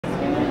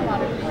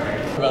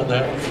about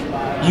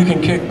that. You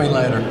can kick me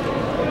later.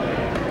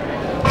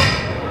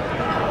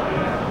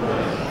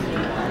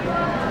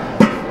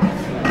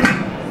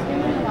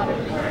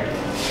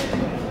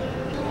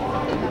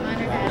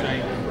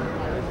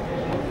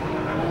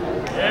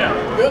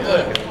 Good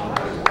lift.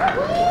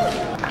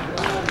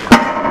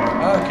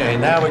 Okay,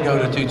 now we go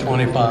to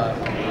 225.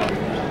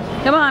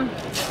 Come on.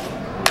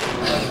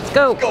 Let's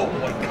go. Go,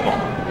 boy. Come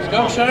on. Let's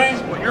go, Shane.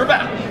 What you're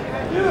about.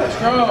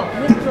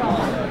 Strong. Withdraw.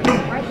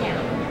 Right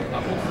now.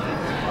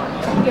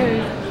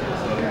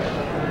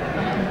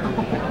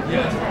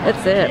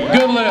 That's it.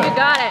 Good lift. You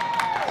got it.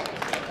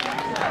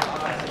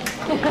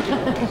 You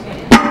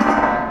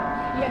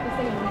have to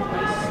say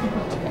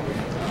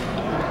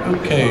it.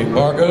 Okay,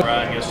 Margo.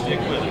 Brian, just stick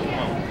with it. Come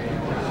on.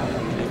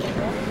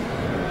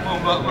 Come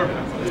on, Butler.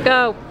 Let's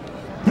go.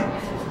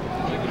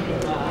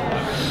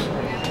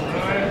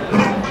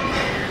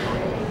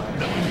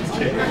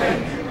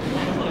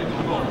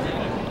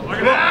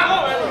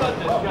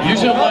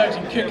 Use your legs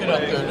and kick it up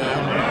there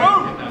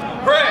now.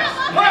 Press!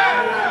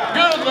 Press!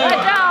 Good Good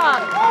lift.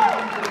 job.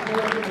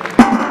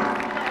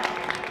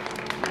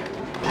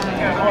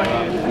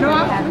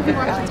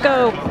 Let's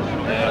go.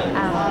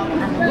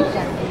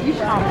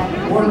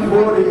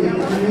 140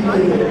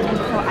 intermediate.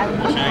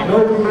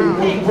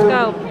 Let's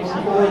go.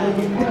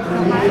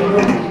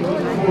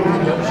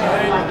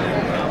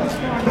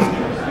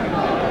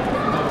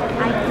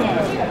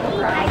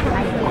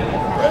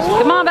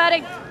 Come on,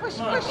 buddy.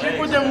 Kick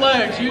with them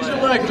legs. Use your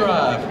leg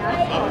drive.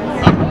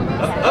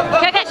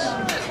 Kick it.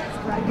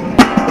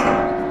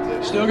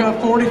 Still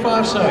got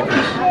 45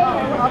 seconds.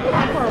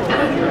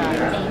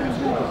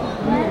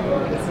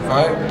 All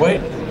right,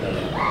 wait.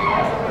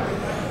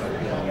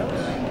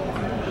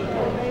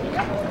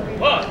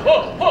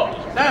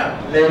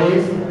 Now.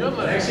 Ladies, Good lift.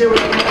 next year we're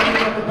going to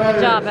talk about the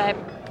Good job, babe.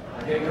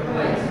 Get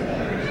complaints.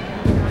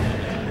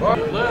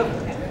 Good lift.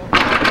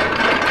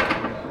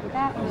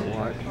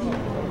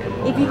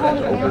 If you hold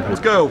it down. Let's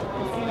go.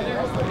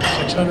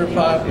 605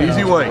 pounds.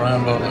 Easy weight.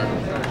 Brian Butler.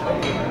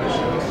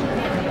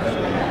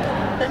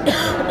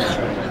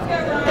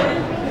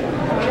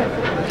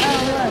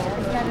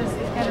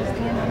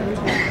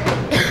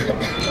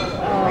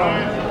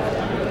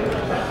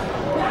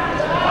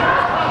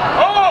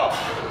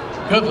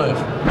 Good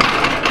lift.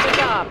 Good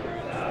job.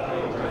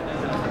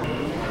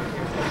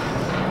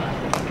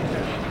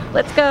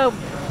 Let's go.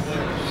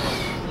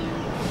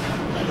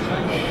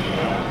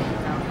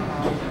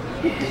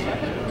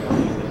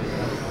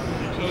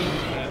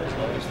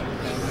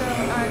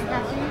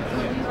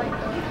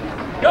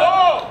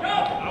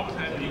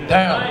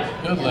 Down.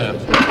 Good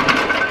lift. Good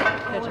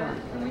job.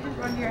 Can we just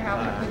run to your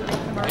house and quickly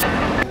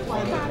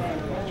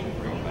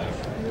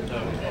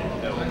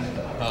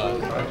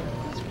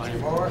Spine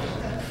forward.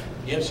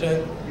 Get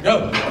set.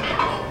 Go.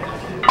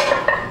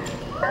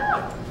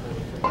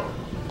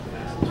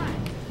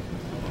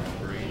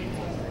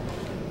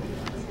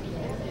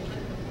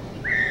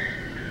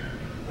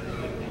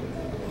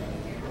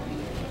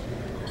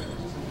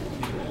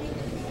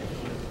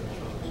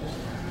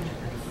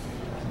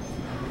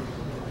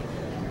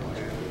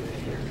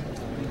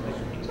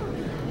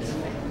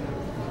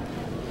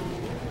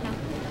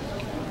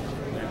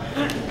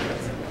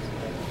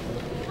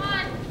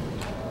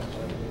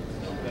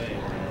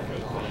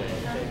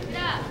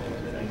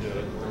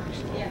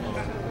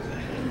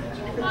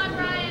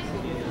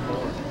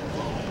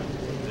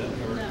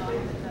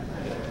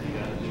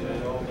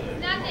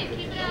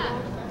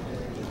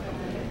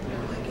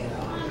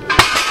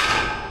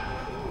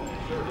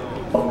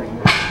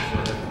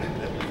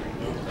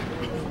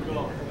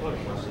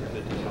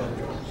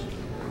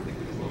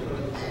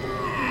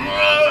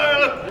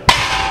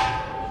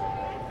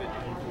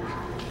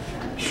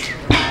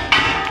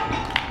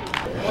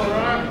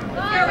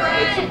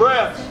 Take some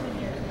breaths.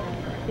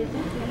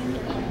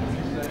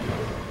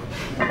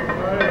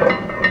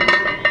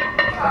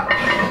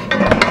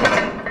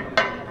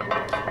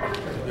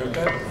 You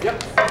okay?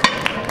 Yep.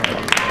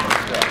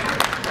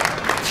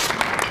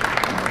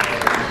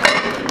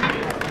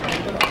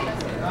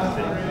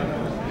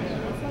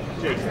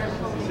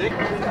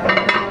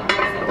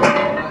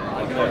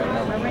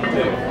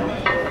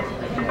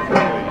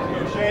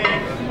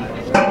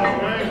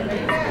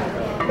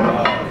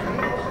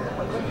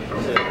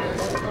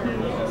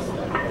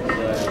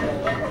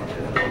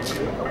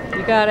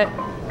 You got it.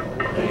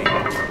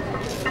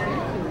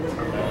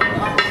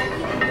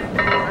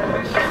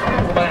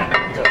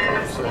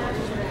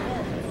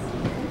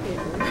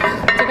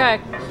 It's okay.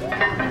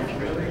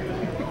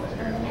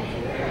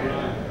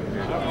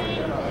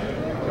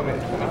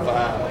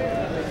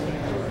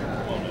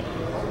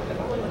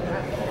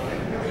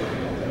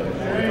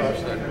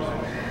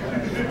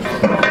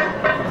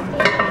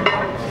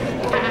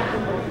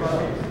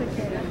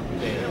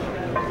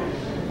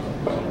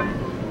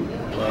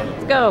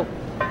 Let's go.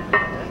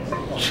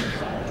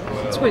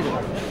 Squeeze it.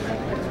 Come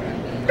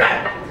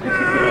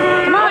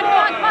on, come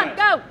on, come on,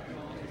 go.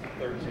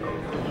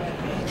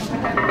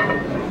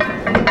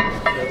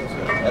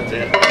 That's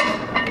it.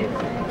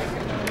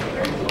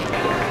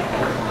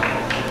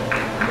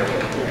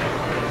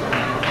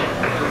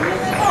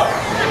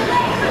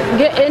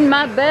 Get in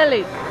my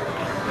belly.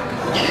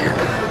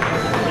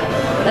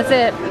 That's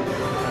it.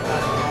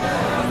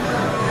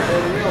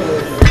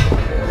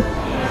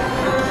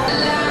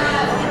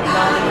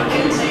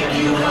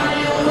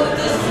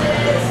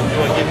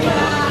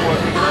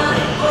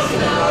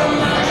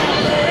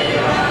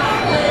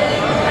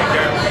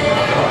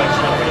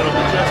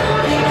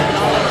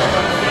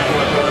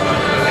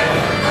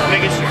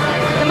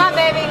 Come on,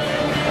 baby.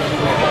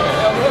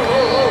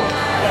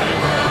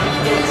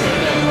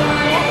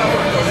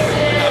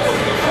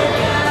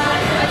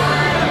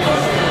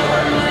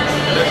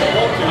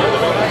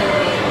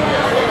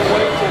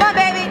 Come on,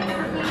 baby.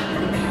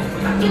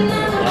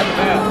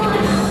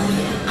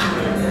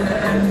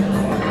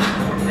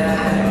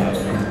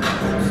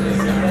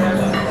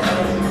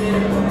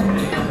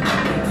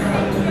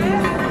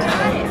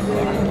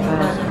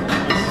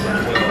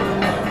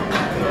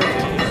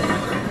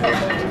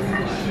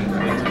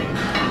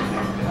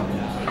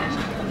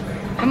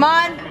 Come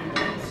on.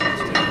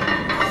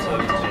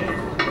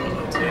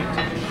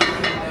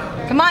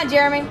 Come on,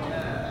 Jeremy.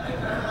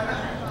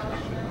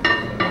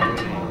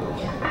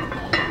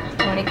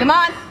 20, come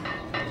on.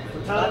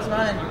 That's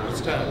mine.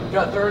 It's time. You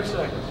got 30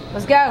 seconds.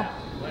 Let's go.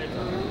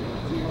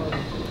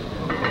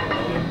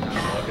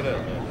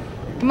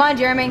 Come on,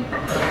 Jeremy.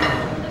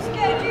 Let's go,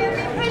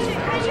 Jeremy. Push it,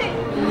 push it.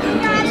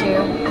 You got it.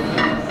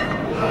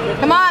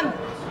 2. Come on.